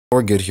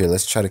we're good here.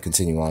 Let's try to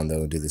continue on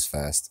though and do this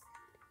fast.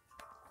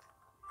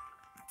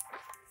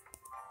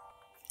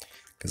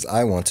 Because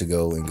I want to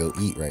go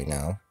eat right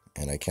now,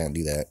 and I can't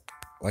do that.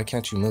 Why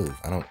can't you move?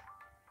 I don't...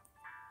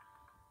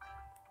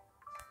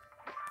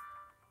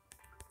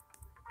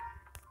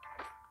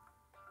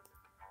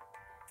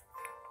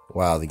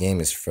 Wow, the game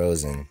is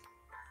frozen.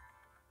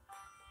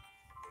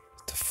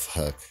 What the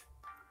fuck?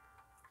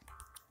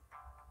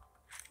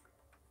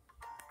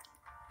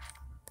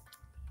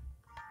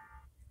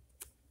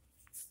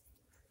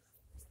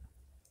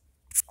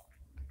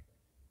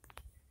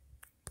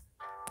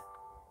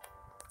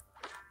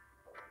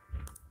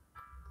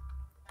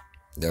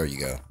 There you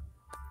go.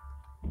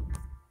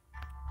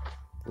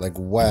 Like,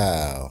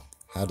 wow.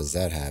 How does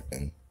that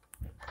happen?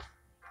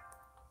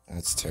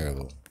 That's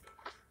terrible.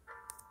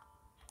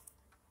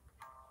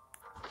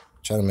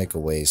 Try to make a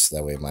way so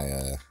that way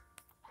my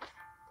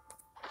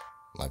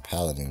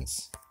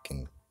paladins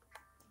can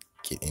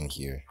get in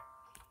here.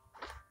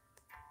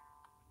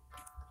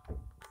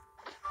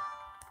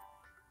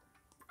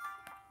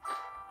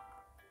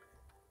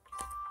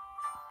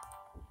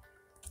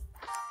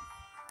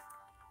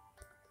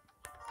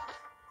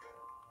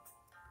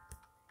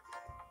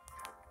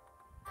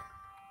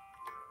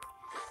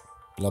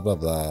 Blah blah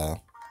blah.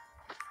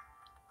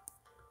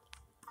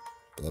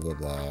 Blah blah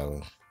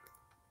blah.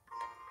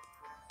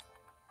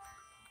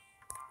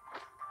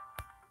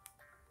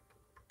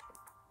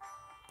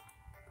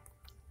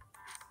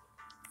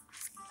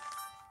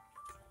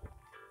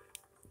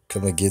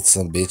 Come and get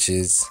some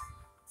bitches.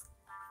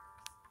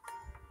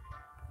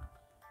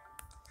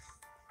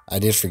 I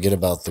did forget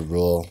about the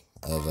rule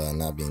of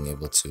not being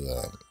able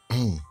to...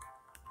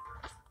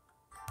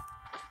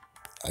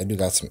 I do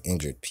got some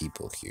injured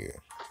people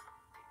here.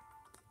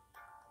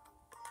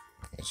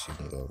 I guess you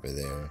can go over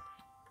there.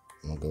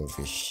 I'm gonna go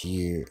over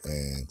here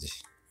and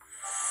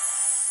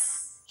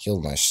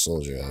heal my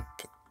soldier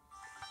up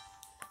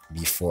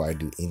before I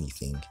do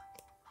anything.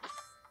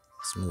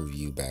 Let's move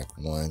you back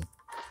one.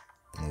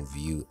 Move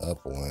you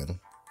up one.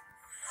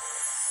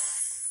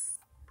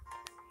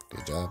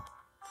 Good job.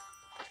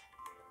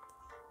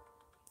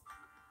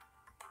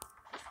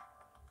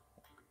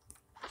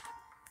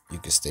 You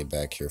can stay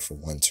back here for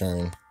one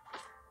turn.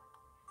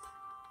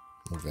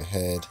 Move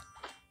ahead.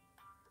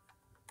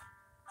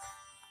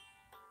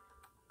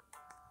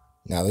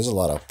 Now, there's a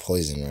lot of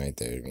poison right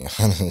there, to be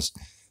honest.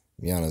 To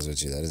be honest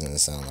with you, that doesn't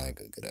sound like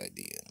a good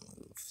idea.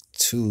 Move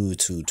too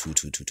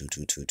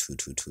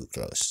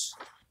close.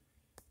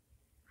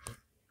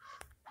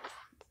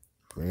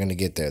 We're gonna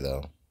get there,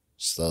 though.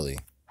 Slowly.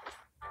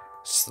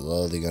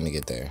 Slowly gonna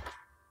get there.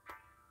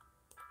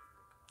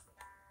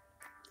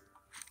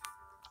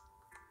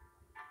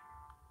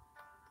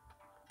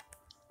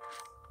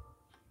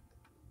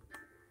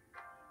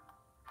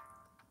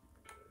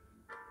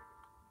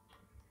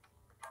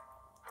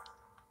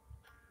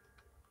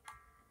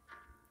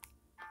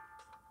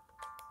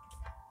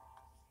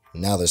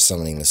 Now they're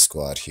summoning the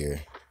squad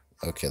here.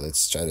 Okay,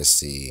 let's try to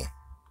see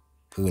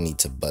who we need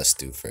to bust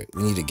through for it.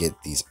 We need to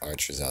get these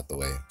archers out the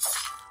way.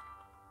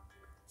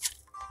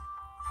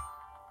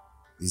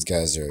 These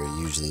guys are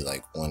usually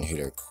like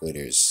one-hitter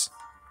quitters.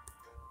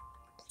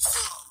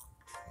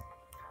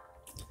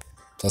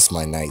 Plus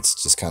my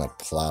knights just kind of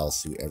plow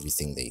through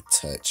everything they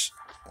touch.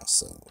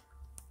 So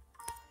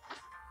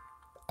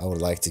I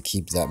would like to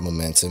keep that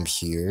momentum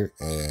here.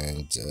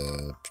 And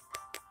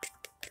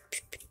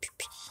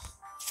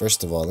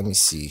first of all, let me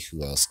see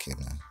who else can...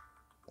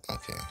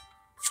 okay.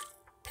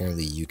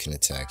 Apparently you can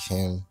attack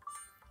him.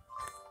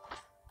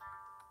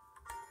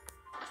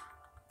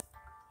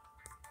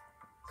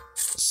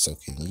 So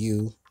can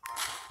you.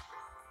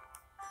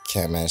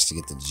 Can't manage to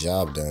get the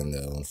job done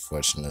though,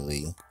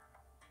 unfortunately.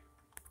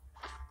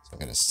 So I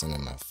gotta send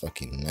in my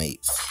fucking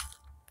knight.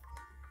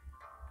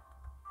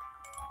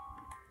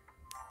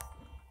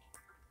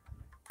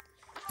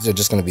 These are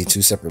just gonna be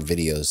two separate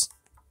videos.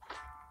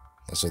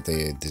 That's what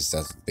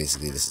that's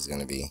basically this is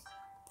gonna be.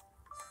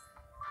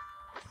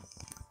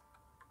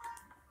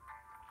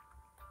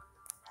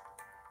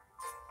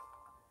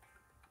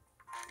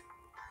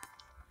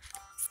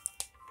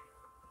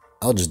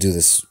 I'll just do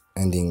this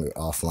ending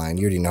offline.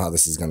 You already know how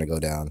this is gonna go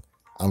down.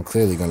 I'm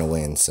clearly gonna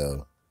win,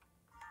 so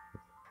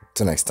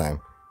till next time.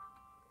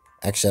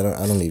 Actually,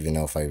 I don't even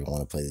know if I even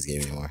want to play this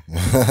game anymore.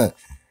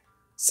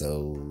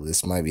 So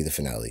this might be the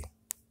finale.